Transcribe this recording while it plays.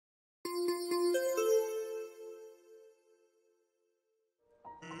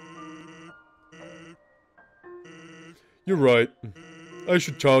You're right. I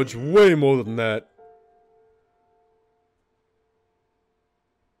should charge way more than that.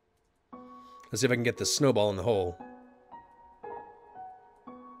 Let's see if I can get this snowball in the hole.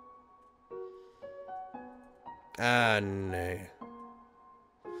 Ah, no.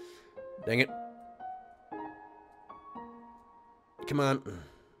 Dang it. Come on.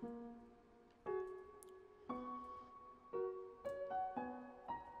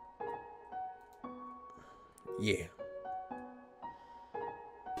 Yeah.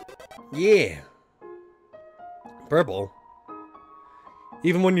 Yeah. Purple.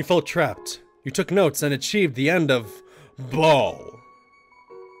 Even when you felt trapped, you took notes and achieved the end of Ball.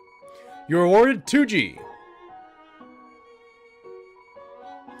 You're awarded 2G.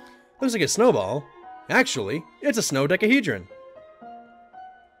 Looks like a snowball. Actually, it's a snow decahedron.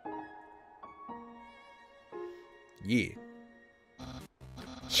 Yeah.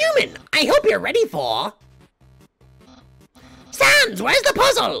 Human, I hope you're ready for... Sans, where's the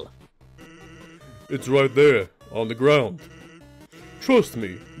puzzle? It's right there, on the ground. Trust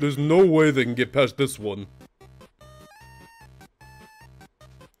me, there's no way they can get past this one.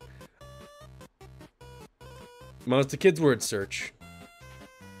 Monster Kids word search.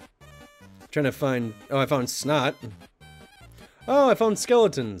 Trying to find... Oh, I found snot. Oh, I found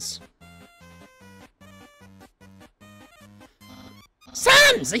skeletons.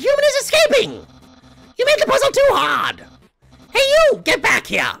 Sans, the human is escaping! You made the puzzle too hard! Hey you, get back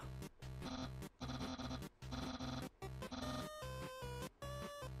here!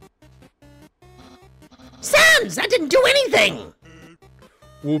 Sans, that didn't do anything!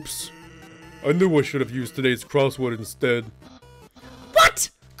 Whoops. I knew I should have used today's crossword instead. What?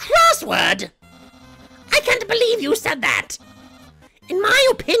 Crossword? I can't believe you said that! In my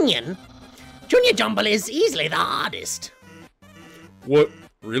opinion, Junior Jumble is easily the hardest. What?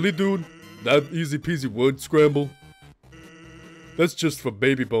 Really, dude? That easy peasy word scramble? That's just for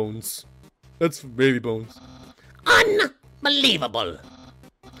baby bones. That's for baby bones. Unbelievable!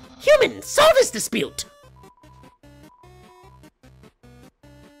 Human, solve this dispute!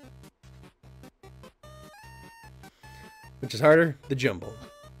 Which is harder? The jumble.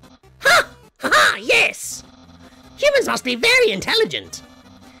 Ha! Ha! Yes! Humans must be very intelligent.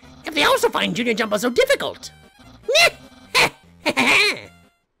 If they also find Junior Jumble so difficult.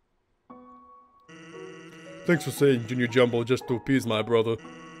 Thanks for saying Junior Jumble just to appease my brother.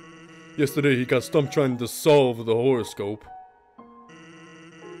 Yesterday he got stumped trying to solve the horoscope.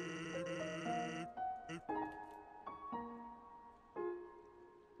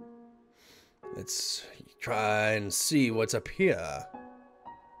 Let's try and see what's up here.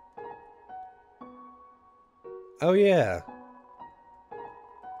 Oh yeah.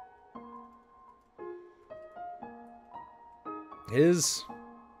 His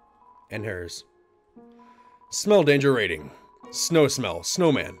and hers. Smell danger rating. Snow smell,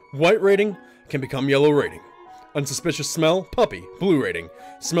 snowman. White rating can become yellow rating. Unsuspicious smell, puppy, blue rating.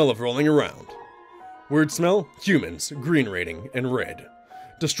 Smell of rolling around. Weird smell, humans, green rating, and red.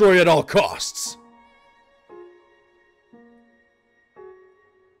 Destroy at all costs.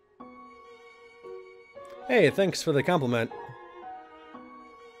 Hey, thanks for the compliment.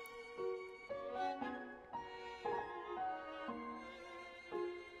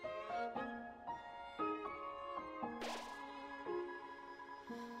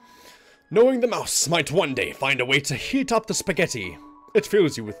 Knowing the mouse might one day find a way to heat up the spaghetti, it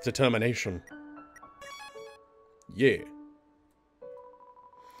fills you with determination. Yeah.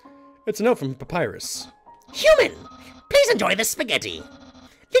 It's a note from Papyrus. Human, please enjoy the spaghetti.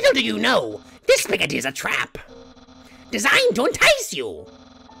 Little do you know, this spaghetti is a trap. Designed to entice you.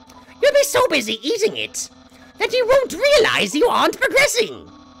 You'll be so busy eating it that you won't realize you aren't progressing.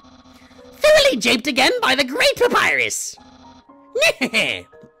 Thoroughly japed again by the great Papyrus.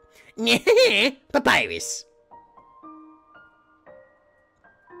 Papyrus.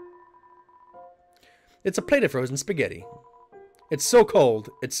 It's a plate of frozen spaghetti. It's so cold,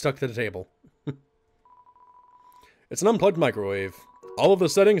 it's stuck to the table. It's an unplugged microwave. All of the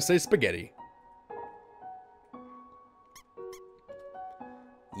settings say spaghetti.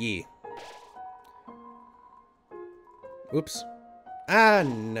 Yeah. Oops. Ah,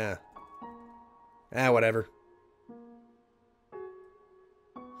 nah. Ah, whatever.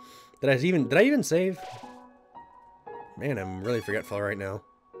 Did I even save? Man, I'm really forgetful right now.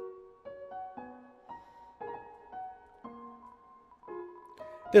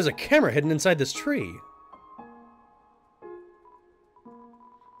 There's a camera hidden inside this tree.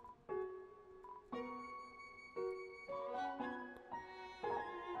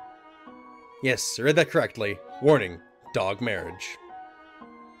 Yes, I read that correctly. Warning, dog marriage.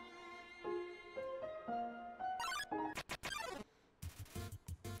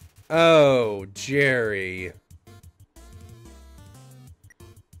 Oh, Jerry.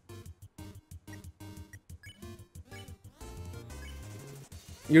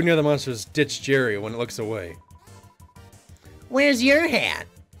 You and the other monsters ditch Jerry when it looks away. Where's your hat?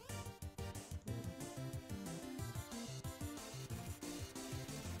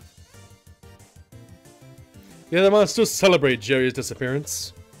 The other monsters celebrate Jerry's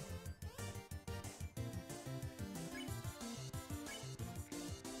disappearance.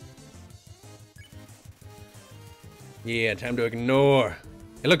 Yeah, time to ignore.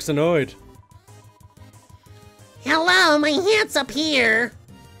 He looks annoyed. Hello, my hat's up here.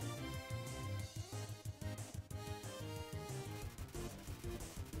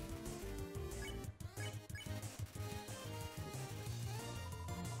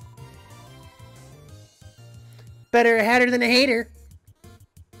 Better a hatter than a hater.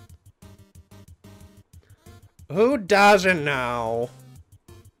 Who doesn't know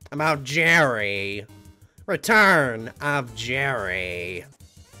about Jerry? Return of Jerry.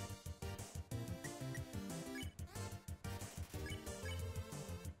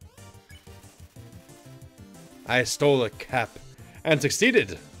 I stole a cap and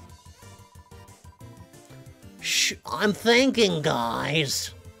succeeded. Shh, I'm thinking,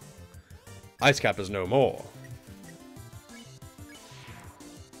 guys. Ice cap is no more.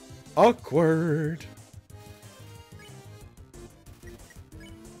 Awkward.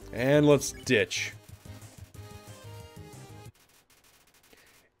 And let's ditch.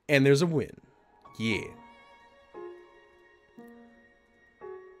 And there's a win. Yeah.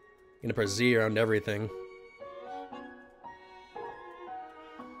 Gonna press Z around everything.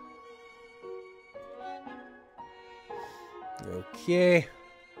 Okay.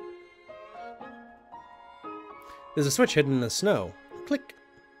 There's a switch hidden in the snow. Click.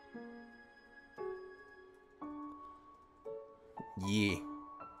 Yeah.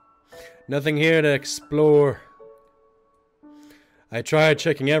 Nothing here to explore. I tried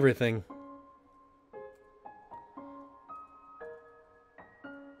checking everything.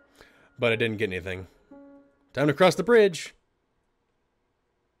 But I didn't get anything. Time to cross the bridge.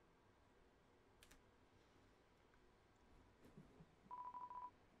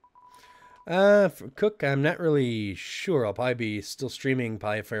 For Cook, I'm not really sure. I'll probably be still streaming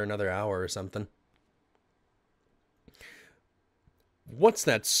probably for another hour or something. What's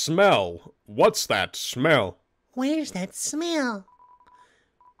that smell? What's that smell? Where's that smell?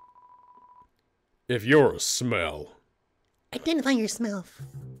 If you're a smell. Identify yourself.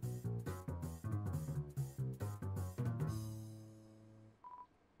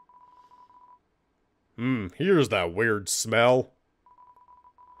 Here's that weird smell.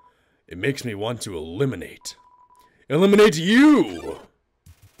 It makes me want to eliminate. Eliminate you!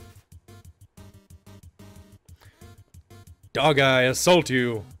 Dog Eye, assault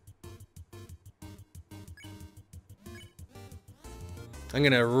you. I'm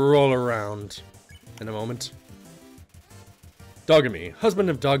gonna roll around in a moment. Dogamy, husband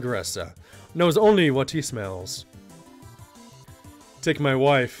of Doggeressa, knows only what he smells. Take my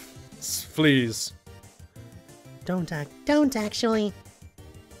wife, fleas. Don't actually.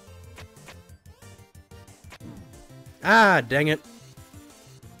 Ah, dang it.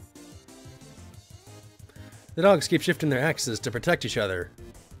 The dogs keep shifting their axes to protect each other.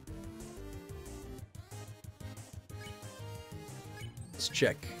 Let's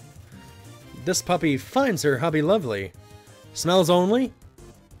check. This puppy finds her hubby lovely. Smells only?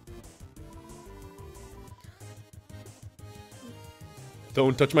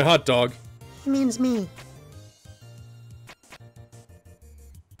 Don't touch my hot dog. He means me.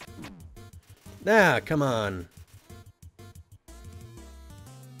 Ah, come on.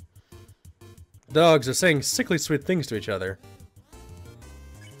 Dogs are saying sickly sweet things to each other.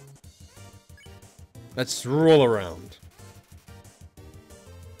 Let's roll around.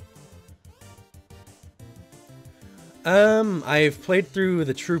 I've played through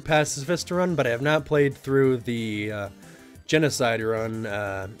the True Pacifist run, but I have not played through the Genocide run,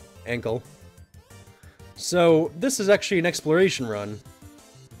 Ankle. So, this is actually an exploration run.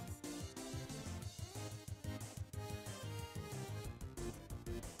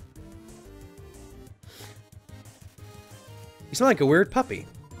 You sound like a weird puppy.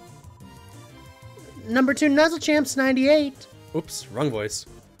 Number 2 Nuzzle Champs 98. Oops, wrong voice.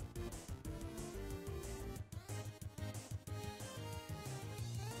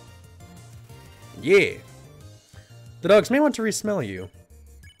 Yeah. The dogs may want to re-smell you.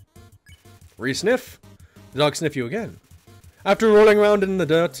 Re-sniff? The dogs sniff you again. After rolling around in the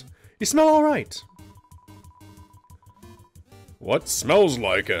dirt, you smell alright. What smells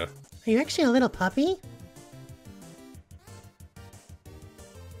like a... Are you actually a little puppy?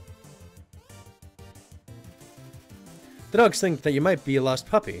 The dogs think that you might be a lost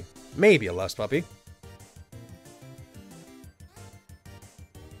puppy. Maybe a lost puppy.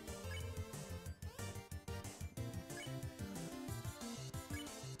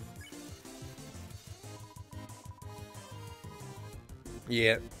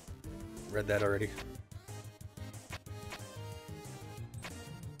 Yeah, read that already.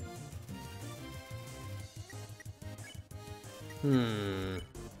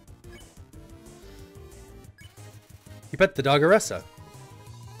 You pet the dog Aressa.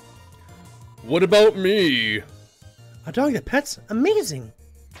 What about me? A dog that pets? Amazing.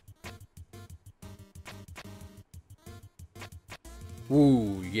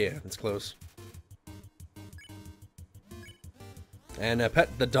 Ooh, yeah, that's close. And pet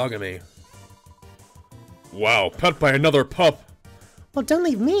the dogamy. Wow, pet by another pup. Well, don't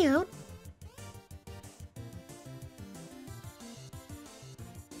leave me out.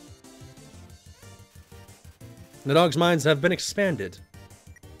 The dog's minds have been expanded.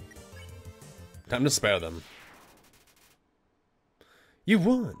 Time to spare them. You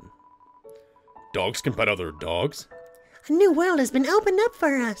won. Dogs can pet other dogs. A new world has been opened up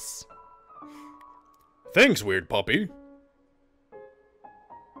for us. Thanks, weird puppy.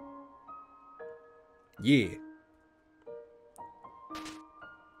 Yeah.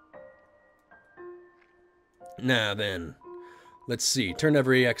 Now then, let's see. Turn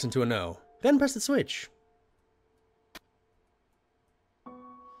every X into an O. Then press the switch.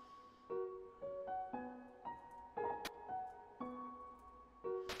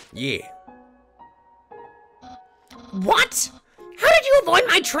 Yeah. What? How did you avoid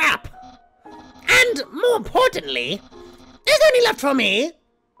my trap? And, more importantly, there's only left for me.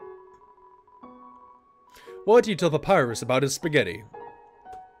 What do you tell Papyrus about his spaghetti?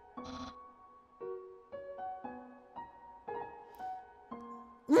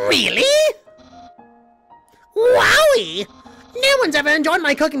 Really? Wowie! No one's ever enjoyed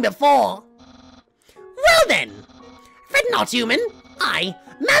my cooking before. Well then, fret not, human. I,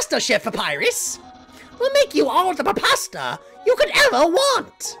 Master Chef Papyrus, will make you all the pasta you could ever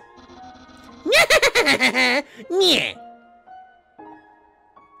want. Yeah.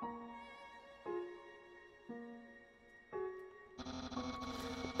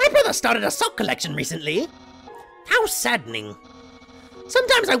 My brother started a sock collection recently. How saddening.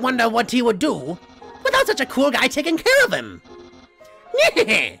 Sometimes I wonder what he would do without such a cool guy taking care of him.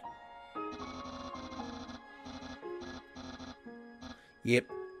 Yep,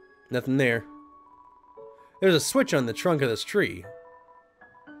 nothing there. There's a switch on the trunk of this tree.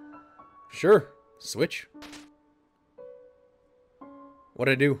 Sure, switch.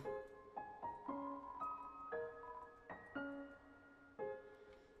 What'd I do?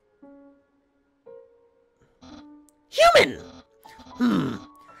 Human!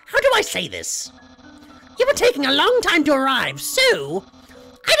 How do I say this? You were taking a long time to arrive, so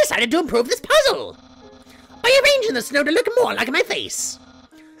I decided to improve this puzzle by arranging the snow to look more like my face.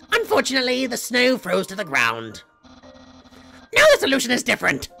 Unfortunately, the snow froze to the ground. Now the solution is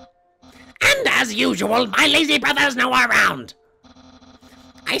different. And as usual, my lazy brother's nowhere around.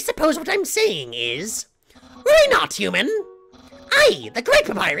 I suppose what I'm saying is, worry not, human. I, the great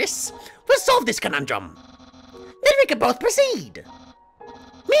Papyrus, will solve this conundrum. Then we can both proceed.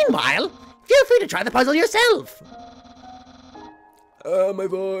 Meanwhile, feel free to try the puzzle yourself. My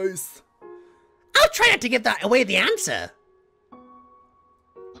voice. I'll try not to give away the answer.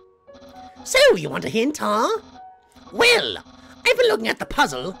 So, you want a hint, huh? Well, I've been looking at the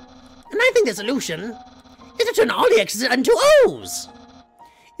puzzle, and I think the solution is to turn all the X's into O's.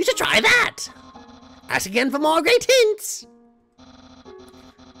 You should try that. Ask again for more great hints.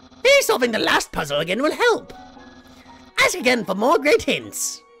 Maybe solving the last puzzle again will help. Ask again for more great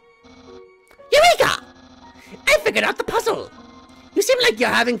hints. Eureka! I figured out the puzzle. You seem like you're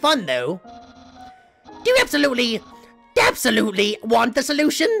having fun, though. Do you absolutely want the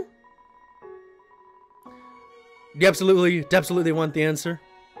solution? Do you absolutely want the answer?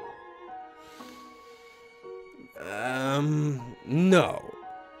 No.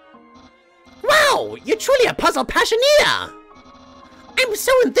 Wow, you're truly a puzzle passioneer. I'm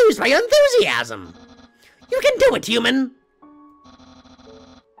so enthused by your enthusiasm. You can do it, human.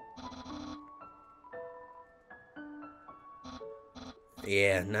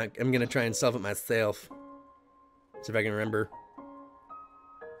 Yeah, I'm gonna try and solve it myself. See if I can remember.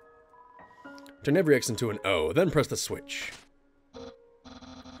 Turn every X into an O, then press the switch.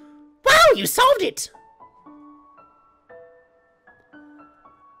 Wow, you solved it!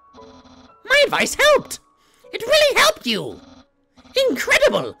 My advice helped! It really helped you!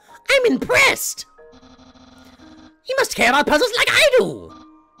 Incredible! I'm impressed! You must care about puzzles like I do!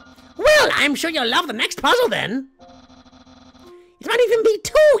 Well, I'm sure you'll love the next puzzle then. might even be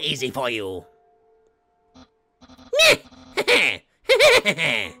too easy for you.